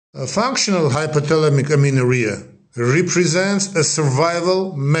Functional hypothalamic amenorrhea represents a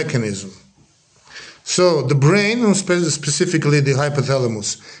survival mechanism. So the brain, specifically the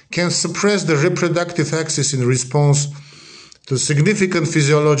hypothalamus, can suppress the reproductive axis in response to significant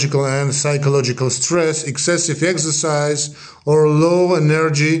physiological and psychological stress, excessive exercise, or low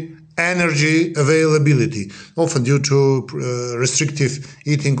energy availability, often due to restrictive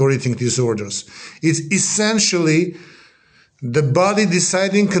eating or eating disorders. It's essentially the body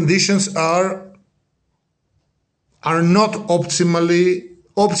deciding conditions are not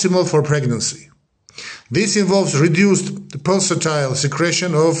optimal for pregnancy. This involves reduced pulsatile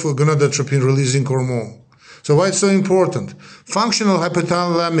secretion of gonadotropin-releasing hormone. So why it's so important? Functional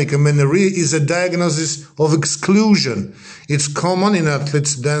hypothalamic amenorrhea is a diagnosis of exclusion. It's common in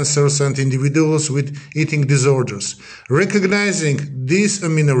athletes, dancers, and individuals with eating disorders. Recognizing this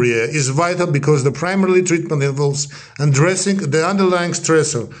amenorrhea is vital because the primary treatment involves addressing the underlying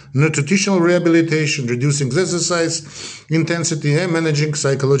stressor, nutritional rehabilitation, reducing exercise intensity, and managing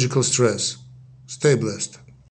psychological stress. Stay blessed.